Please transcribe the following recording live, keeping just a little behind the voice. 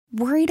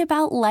Worried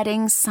about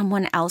letting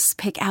someone else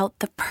pick out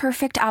the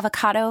perfect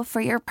avocado for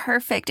your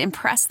perfect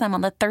impress them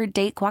on the third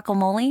date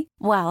guacamole?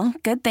 Well,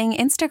 good thing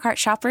Instacart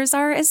shoppers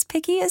are as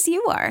picky as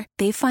you are.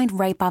 They find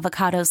ripe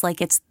avocados like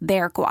it's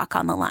their guac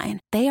on the line.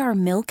 They are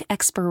milk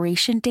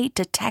expiration date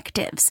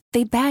detectives.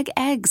 They bag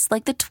eggs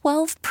like the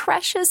 12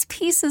 precious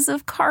pieces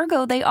of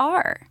cargo they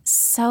are.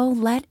 So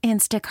let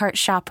Instacart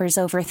shoppers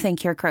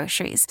overthink your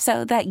groceries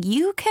so that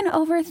you can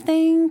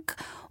overthink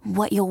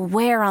what you'll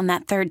wear on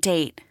that third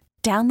date.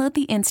 Download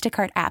the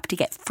Instacart app to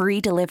get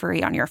free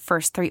delivery on your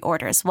first 3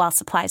 orders while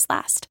supplies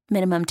last.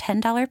 Minimum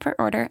 $10 per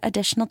order.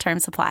 Additional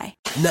terms apply.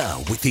 Now,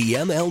 with the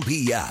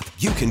MLB app,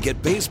 you can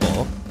get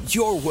baseball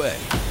your way.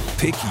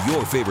 Pick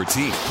your favorite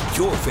team,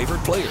 your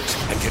favorite players,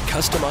 and get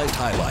customized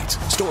highlights,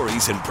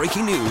 stories, and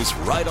breaking news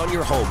right on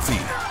your home feed.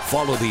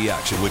 Follow the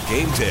action with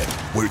Game 10,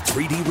 where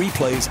 3D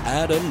replays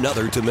add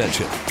another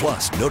dimension.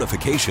 Plus,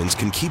 notifications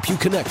can keep you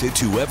connected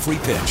to every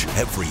pitch,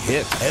 every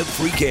hit,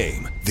 every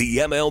game. The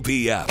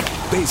MLB app.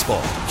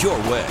 Baseball your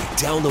way.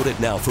 Download it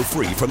now for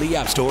free from the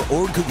App Store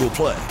or Google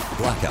Play.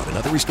 Blackout and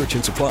other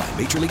restrictions apply.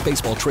 Major League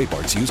Baseball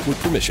trademarks used with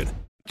permission.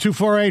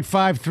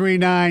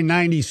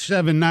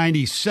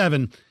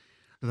 248-539-9797.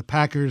 The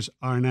Packers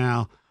are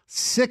now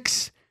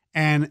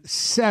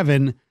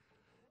 6-7.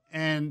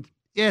 And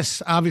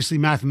yes, obviously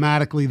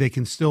mathematically they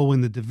can still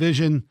win the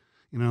division.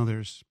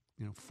 There's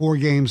 4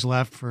 games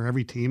left for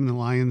every team. The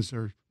Lions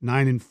are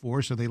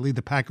 9-4, so they lead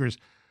the Packers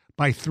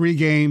by 3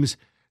 games.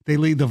 They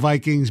lead the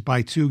Vikings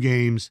by 2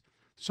 games.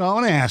 So I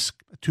want to ask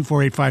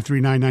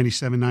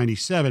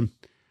 248-539-9797,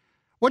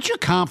 what's your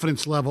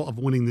confidence level of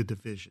winning the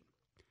division?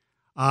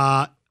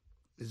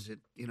 Is it,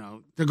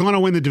 they're going to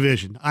win the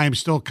division. I am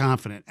still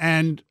confident.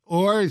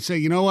 Or say,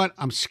 you know what?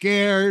 I'm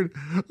scared.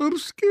 Oh,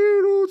 it's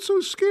so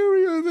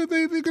scary.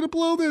 They're going to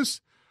blow this.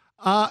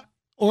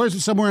 Or is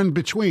it somewhere in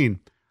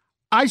between?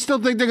 I still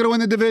think they're going to win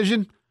the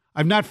division.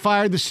 I've not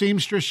fired the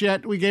seamstress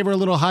yet. We gave her a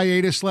little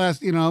hiatus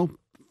last,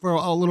 for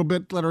a little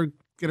bit, let her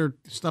get her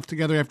stuff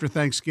together after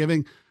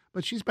Thanksgiving.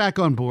 But she's back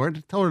on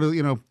board. Tell her to,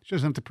 she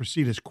doesn't have to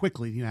proceed as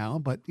quickly now,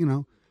 but,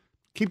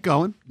 keep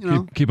going.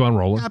 Keep on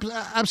rolling.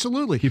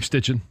 Absolutely. Keep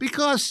stitching.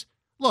 Because,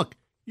 look,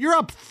 you're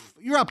up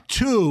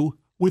 2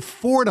 with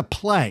 4 to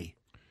play,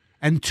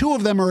 and 2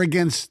 of them are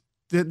against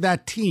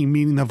that team,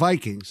 meaning the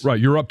Vikings. Right.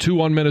 You're up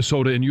 2 on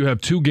Minnesota, and you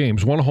have 2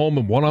 games, 1 home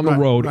and 1 on the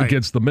road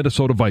against the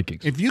Minnesota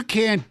Vikings. If you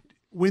can't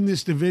win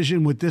this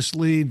division with this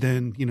lead,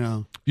 then, you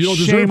don't shame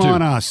deserve to.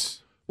 on us.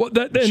 Well,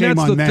 that's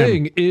the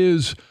thing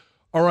is,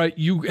 all right,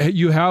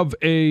 you have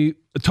a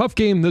tough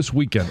game this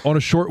weekend on a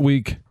short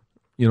week,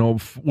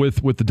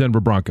 with the Denver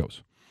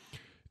Broncos.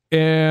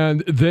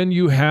 And then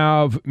you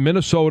have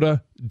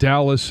Minnesota,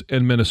 Dallas,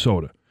 and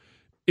Minnesota.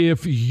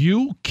 If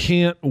you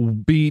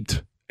can't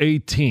beat a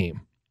team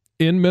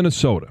in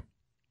Minnesota,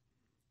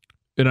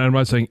 and I'm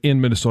not saying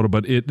in Minnesota,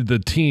 but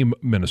the team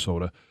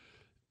Minnesota,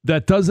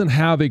 that doesn't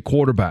have a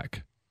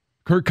quarterback.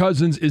 Kirk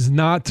Cousins is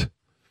not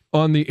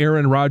on the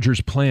Aaron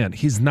Rodgers plan.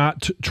 He's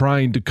not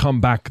trying to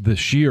come back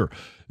this year.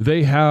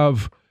 They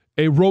have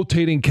a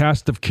rotating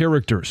cast of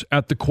characters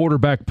at the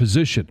quarterback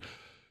position.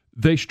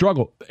 They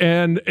struggle.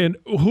 And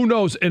who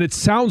knows? And it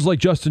sounds like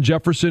Justin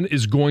Jefferson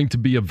is going to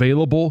be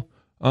available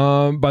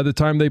by the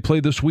time they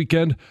play this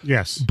weekend.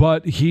 Yes.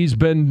 But he's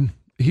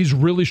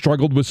really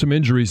struggled with some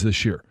injuries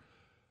this year.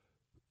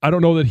 I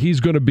don't know that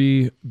he's going to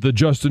be the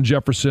Justin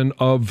Jefferson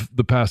of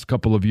the past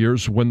couple of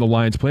years when the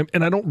Lions play him.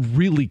 And I don't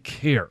really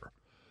care.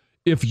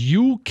 If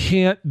you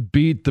can't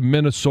beat the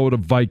Minnesota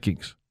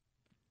Vikings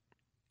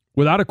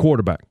without a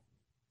quarterback,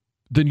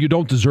 then you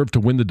don't deserve to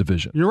win the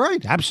division. You're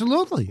right.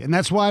 Absolutely. And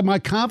that's why my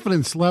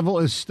confidence level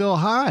is still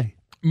high.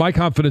 My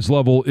confidence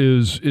level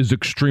is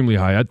extremely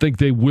high. I think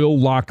they will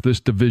lock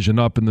this division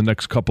up in the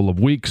next couple of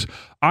weeks.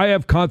 I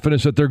have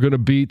confidence that they're going to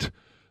beat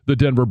the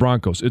Denver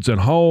Broncos. It's at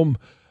home.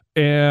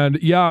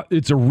 And, yeah,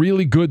 it's a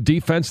really good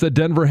defense that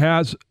Denver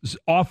has.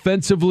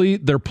 Offensively,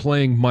 they're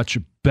playing much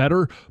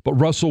better, but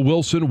Russell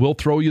Wilson will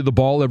throw you the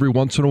ball every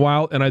once in a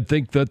while, and I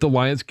think that the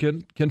Lions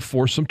can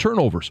force some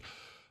turnovers.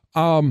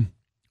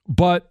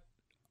 But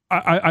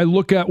I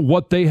look at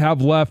what they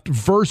have left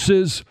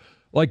versus,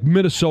 like,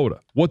 Minnesota.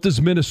 What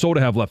does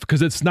Minnesota have left?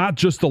 Because it's not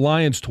just the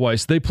Lions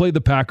twice. They play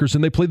the Packers,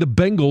 and they play the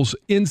Bengals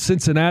in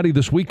Cincinnati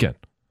this weekend.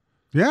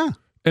 Yeah.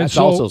 And that's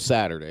also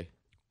Saturday.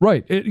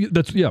 Right.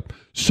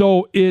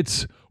 So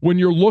it's when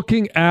you're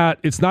looking at,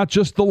 it's not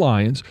just the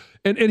Lions.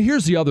 And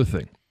here's the other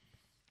thing.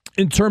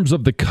 In terms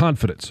of the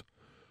confidence.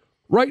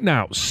 Right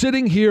now,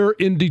 sitting here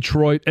in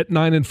Detroit at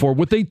 9-4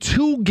 with a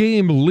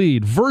 2-game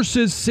lead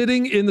versus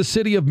sitting in the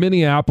city of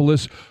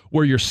Minneapolis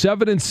where you're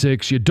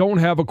 7-6, you don't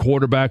have a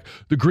quarterback.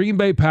 The Green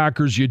Bay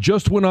Packers, you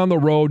just went on the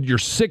road, you're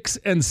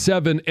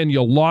 6-7, and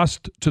you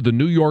lost to the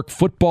New York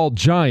Football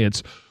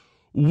Giants.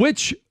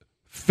 Which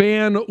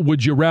fan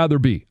would you rather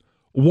be?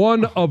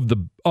 One of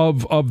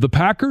the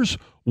Packers,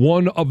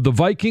 one of the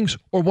Vikings,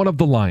 or one of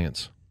the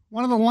Lions?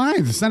 One of the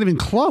Lions. It's not even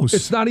close.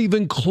 It's not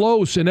even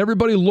close. And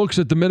everybody looks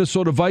at the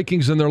Minnesota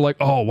Vikings and they're like,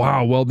 oh,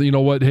 wow, well, you know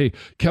what? Hey,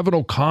 Kevin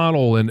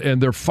O'Connell,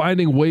 and they're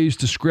finding ways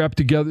to scrape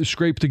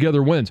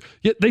together wins.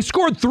 Yet they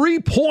scored 3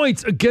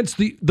 points against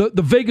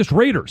the Vegas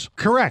Raiders.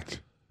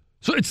 Correct.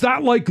 So it's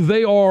not like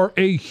they are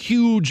a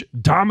huge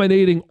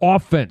dominating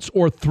offense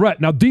or threat.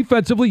 Now,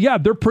 defensively, yeah,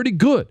 they're pretty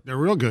good. They're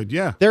real good,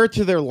 yeah. They're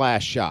to their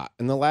last shot.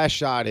 And the last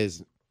shot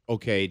is,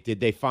 okay, did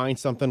they find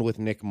something with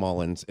Nick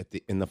Mullins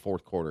in the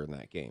fourth quarter in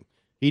that game?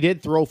 He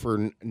did throw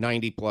for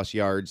 90-plus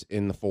yards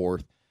in the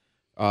fourth.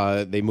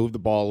 They moved the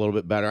ball a little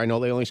bit better. I know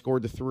they only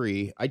scored the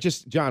 3.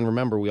 John,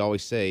 remember, we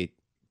always say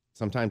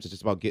sometimes it's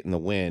just about getting the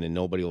win, and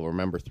nobody will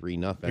remember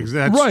 3-0. That's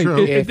right.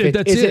 True.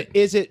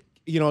 Is it,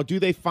 do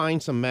they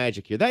find some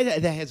magic here?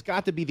 That has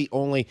got to be the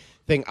only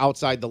thing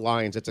outside the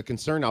Lions that's a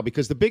concern now,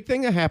 because the big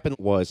thing that happened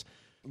was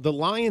the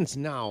Lions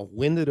now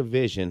win the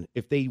division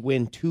if they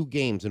win 2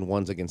 games and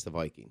one's against the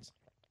Vikings.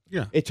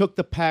 Yeah. It took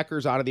the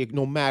Packers out of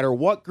no matter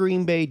what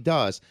Green Bay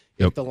does,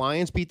 Yep. if the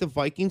Lions beat the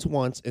Vikings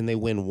once and they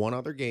win one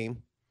other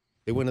game,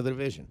 they win the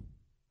division.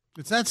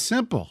 It's that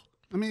simple.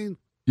 I mean,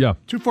 yeah.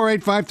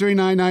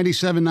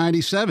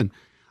 248-539-9797.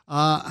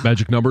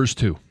 Magic number is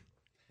 2.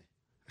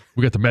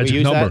 We got the magic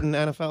use number. That in the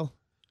NFL?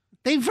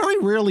 They very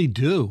rarely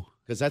do.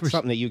 Because that's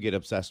something that you get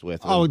obsessed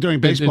with. Oh,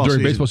 during baseball season.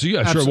 During baseball season,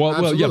 yeah, sure.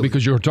 Well, yeah,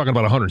 because you're talking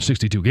about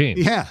 162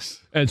 games.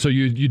 Yes. And so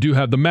you do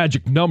have the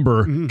magic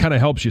number, kind of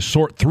helps you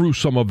sort through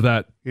some of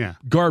that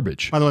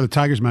garbage. By the way, the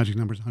Tigers' magic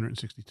number is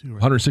 162. Right?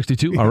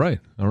 162? Yeah. All right.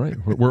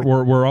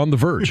 We're on the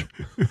verge.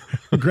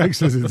 Greg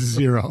says it's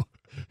 0.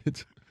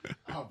 It's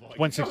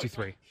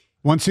 163.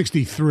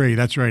 163.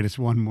 That's right. It's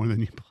one more than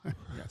you play.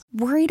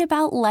 Worried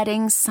about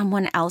letting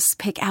someone else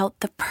pick out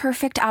the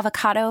perfect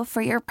avocado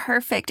for your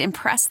perfect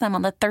impress them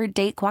on the third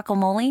date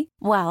guacamole?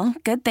 Well,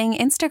 good thing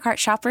Instacart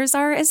shoppers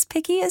are as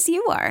picky as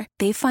you are.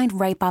 They find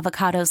ripe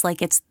avocados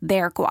like it's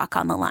their guac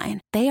on the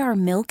line. They are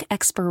milk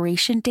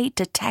expiration date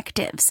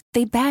detectives.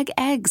 They bag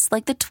eggs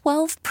like the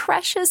 12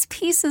 precious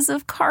pieces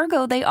of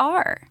cargo they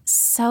are.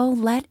 So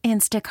let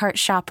Instacart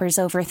shoppers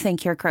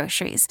overthink your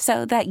groceries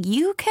so that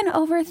you can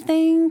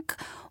overthink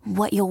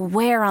what you'll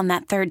wear on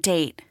that third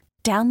date.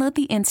 Download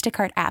the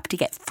Instacart app to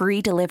get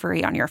free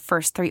delivery on your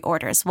first 3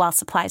 orders while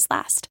supplies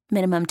last.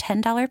 Minimum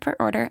 $10 per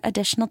order.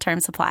 Additional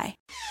terms apply.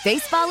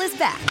 Baseball is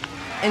back,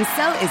 and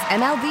so is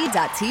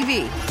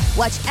MLB.tv.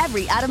 Watch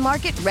every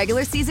out-of-market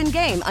regular season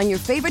game on your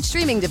favorite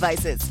streaming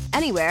devices.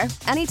 Anywhere,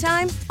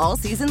 anytime, all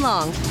season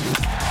long.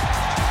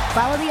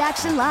 Follow the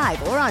action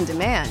live or on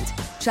demand.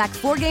 Track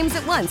 4 games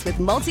at once with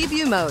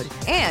multi-view mode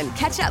and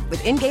catch up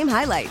with in-game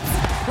highlights.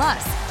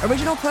 Plus,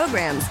 original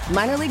programs,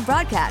 minor league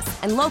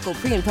broadcasts, and local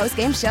pre- and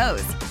post-game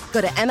shows.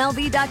 Go to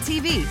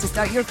MLB.tv to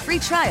start your free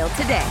trial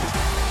today.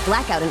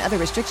 Blackout and other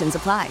restrictions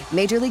apply.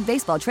 Major League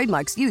Baseball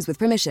trademarks used with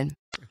permission.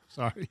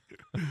 Sorry.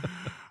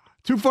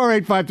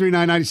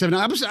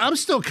 248-539-97. I'm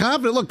still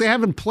confident. Look, they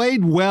haven't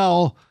played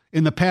well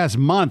in the past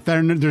month.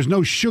 There's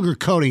no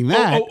sugarcoating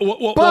that.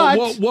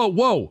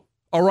 Whoa.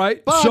 All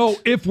right. So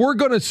if we're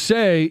going to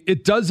say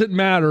it doesn't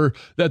matter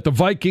that the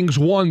Vikings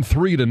won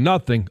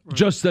 3-0,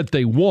 just that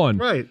they won,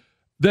 right?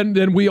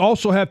 Then we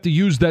also have to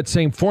use that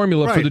same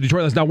formula for the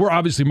Detroit Lions. Now, we're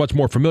obviously much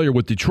more familiar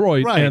with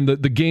Detroit and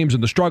the games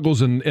and the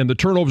struggles and the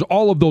turnovers,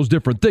 all of those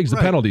different things, the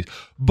penalties.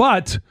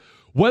 But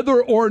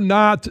whether or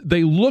not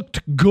they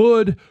looked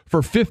good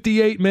for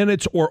 58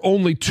 minutes or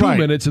only 2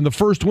 minutes in the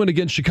first win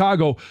against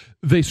Chicago,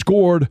 they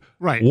scored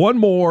one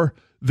more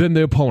than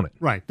the opponent.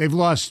 Right. They've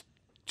lost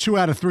 2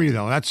 out of 3,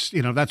 though. That's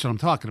what I'm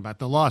talking about.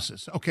 The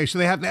losses. Okay, so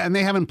they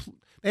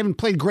haven't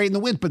played great in the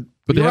win, but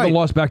they haven't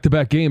lost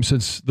back-to-back games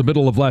since the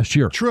middle of last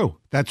year. True.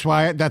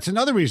 That's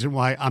another reason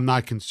why I'm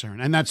not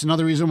concerned, and that's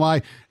another reason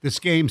why this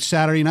game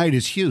Saturday night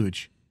is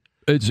huge.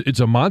 It's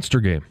a monster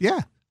game.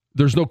 Yeah,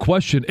 there's no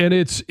question, and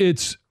it's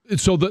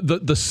so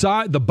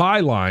the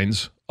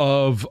bylines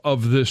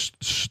of this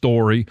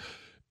story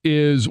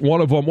is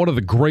one of them. One of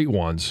the great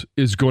ones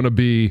is going to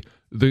be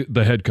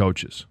the head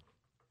coaches.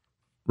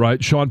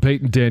 Right, Sean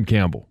Payton, Dan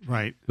Campbell.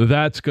 Right,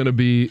 that's going to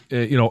be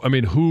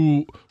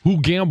who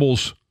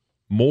gambles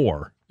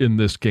more in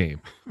this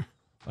game?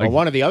 Well,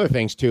 one of the other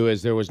things too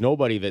is there was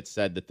nobody that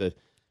said that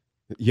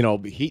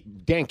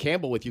Dan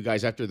Campbell with you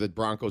guys after the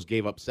Broncos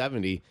gave up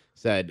 70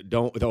 said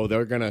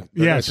they're gonna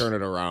turn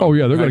it around. Oh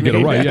yeah, they're going to get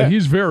it right. Yeah,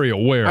 he's very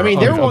aware. I mean,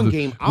 they're one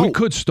game out. We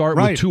could start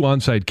with 2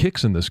 onside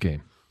kicks in this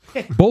game.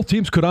 Both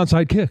teams could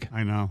onside kick.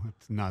 I know,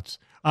 it's nuts.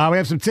 We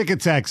have some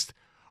ticket text.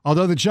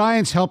 Although the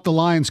Giants helped the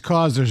Lions'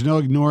 cause, there's no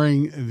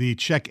ignoring the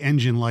check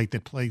engine light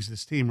that plagues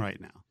this team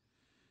right now.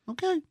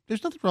 Okay,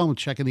 there's nothing wrong with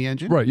checking the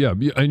engine. Right, yeah.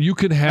 And you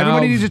can have...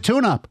 Everybody needs a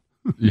tune-up.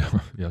 Yeah,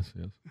 yes.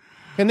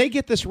 Can they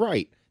get this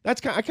right?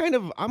 I'm kind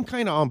of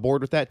on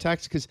board with that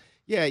text because,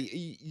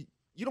 you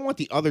don't want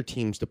the other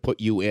teams to put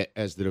you in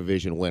as the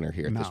division winner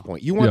here at this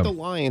point. You want the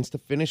Lions to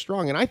finish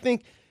strong. And I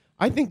think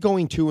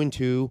going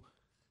 2-2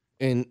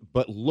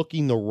 but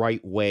looking the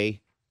right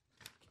way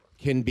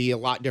can be a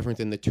lot different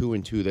than the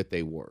 2-2 that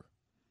they were.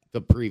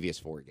 the previous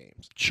 4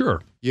 games.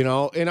 Sure.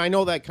 And I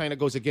know that kind of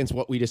goes against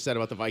what we just said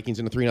about the Vikings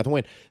and the 3-0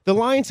 win. The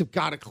Lions have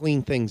got to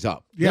clean things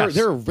up. Yes.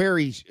 They're a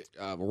very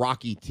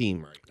rocky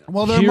team right now.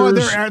 Well,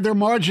 their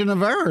margin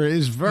of error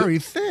is very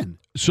thin.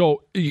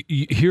 So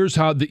here's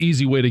how the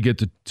easy way to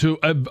get to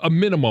a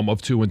minimum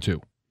of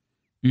 2-2.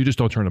 You just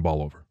don't turn the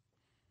ball over.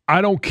 I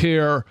don't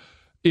care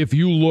if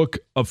you look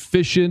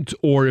efficient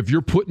or if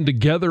you're putting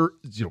together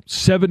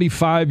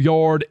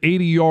 75-yard,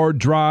 80-yard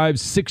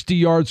drives,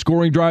 60-yard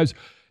scoring drives.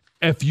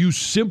 If you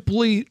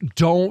simply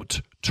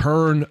don't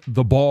turn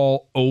the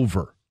ball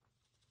over,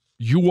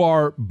 you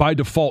are by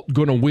default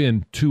going to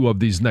win 2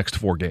 of these next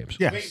 4 games.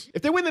 Yes.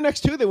 If they win the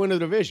next 2, they win the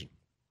division.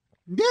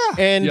 Yeah.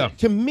 And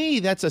to me,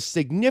 that's a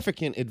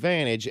significant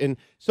advantage. And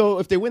so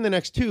if they win the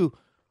next 2,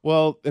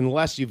 well,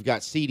 unless you've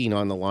got seeding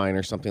on the line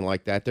or something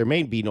like that, there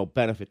may be no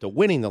benefit to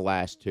winning the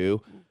last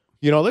 2.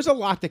 There's a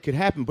lot that could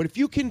happen. But if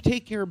you can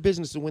take care of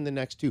business and win the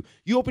next 2,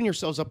 you open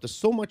yourselves up to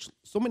so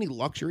many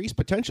luxuries,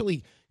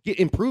 potentially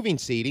improving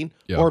seeding,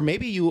 or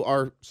maybe you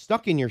are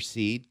stuck in your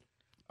seed.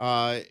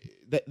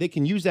 That they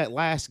can use that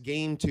last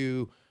game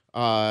to.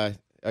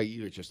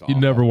 You're just awful.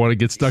 You never want to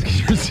get stuck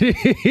in your seat.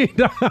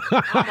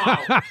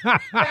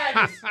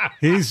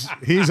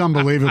 He's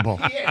unbelievable.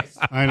 He is.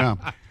 I know.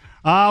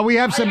 We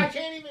have some. I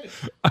can't even.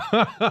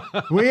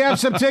 We have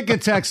some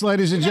ticket text,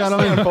 ladies and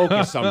gentlemen.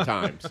 Focus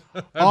sometimes.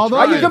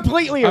 Although You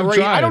completely I'm erased.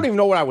 trying. I don't even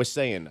know what I was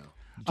saying now.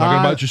 Talking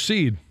about your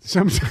seed.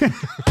 some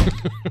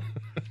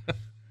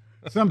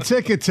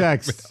ticket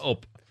text.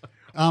 Help.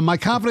 My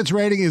confidence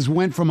rating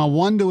went from a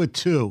 1 to a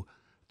 2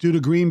 due to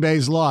Green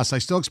Bay's loss. I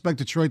still expect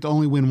Detroit to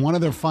only win one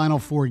of their final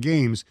 4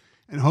 games,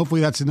 and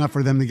hopefully that's enough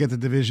for them to get the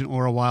division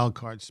or a wild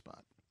card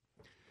spot.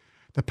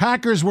 The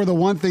Packers were the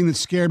one thing that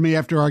scared me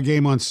after our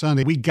game on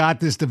Sunday. We got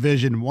this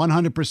division,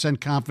 100%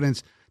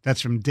 confidence.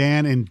 That's from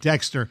Dan and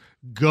Dexter.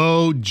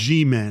 Go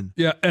G-Men.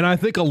 Yeah, and I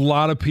think a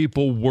lot of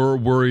people were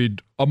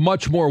worried,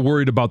 much more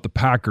worried about the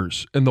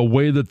Packers and the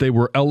way that they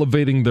were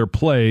elevating their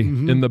play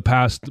in the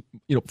past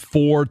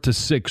 4 to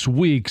 6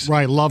 weeks.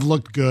 Right, Love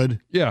looked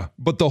good. Yeah,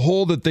 but the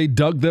hole that they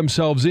dug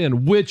themselves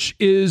in, which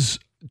is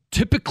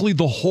typically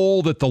the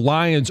hole that the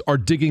Lions are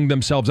digging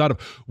themselves out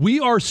of. We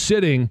are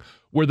sitting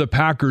where the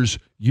Packers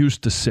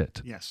used to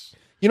sit. Yes.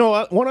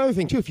 One other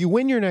thing, too. If you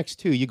win your next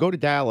 2, you go to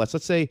Dallas.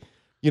 Let's say,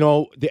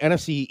 the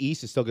NFC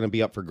East is still going to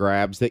be up for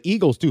grabs. The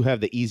Eagles do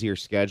have the easier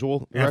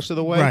schedule the rest of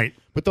the way. Right.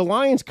 But the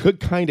Lions could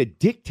kind of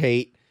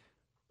dictate,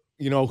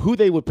 who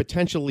they would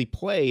potentially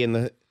play in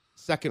the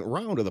second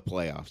round of the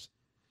playoffs.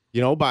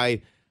 You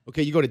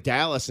go to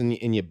Dallas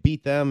and you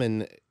beat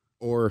them,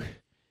 or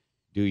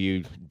do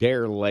you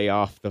dare lay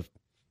off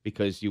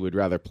because you would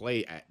rather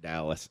play at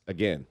Dallas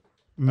again?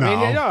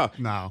 No.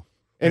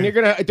 And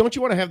don't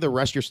you want to have the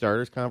rest your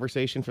starters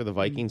conversation for the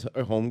Vikings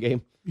home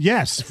game?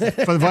 Yes. For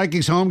the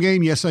Vikings home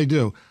game, yes, I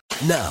do.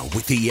 Now,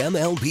 with the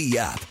MLB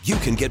app, you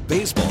can get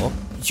baseball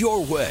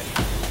your way.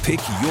 Pick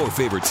your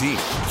favorite team,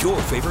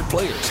 your favorite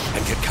players,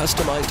 and get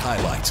customized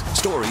highlights,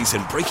 stories,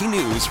 and breaking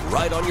news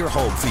right on your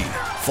home feed.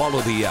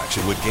 Follow the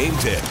action with Game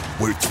Day,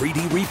 where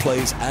 3D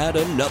replays add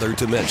another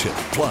dimension.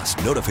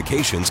 Plus,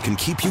 notifications can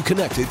keep you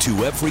connected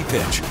to every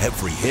pitch,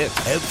 every hit,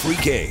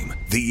 every game.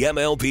 The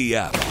MLB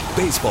app.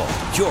 Baseball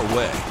your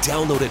way.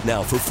 Download it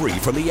now for free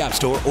from the App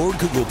Store or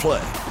Google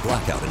Play.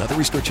 Blackout and other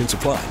restrictions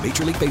apply.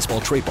 Major League Baseball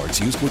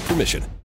trademarks used with permission.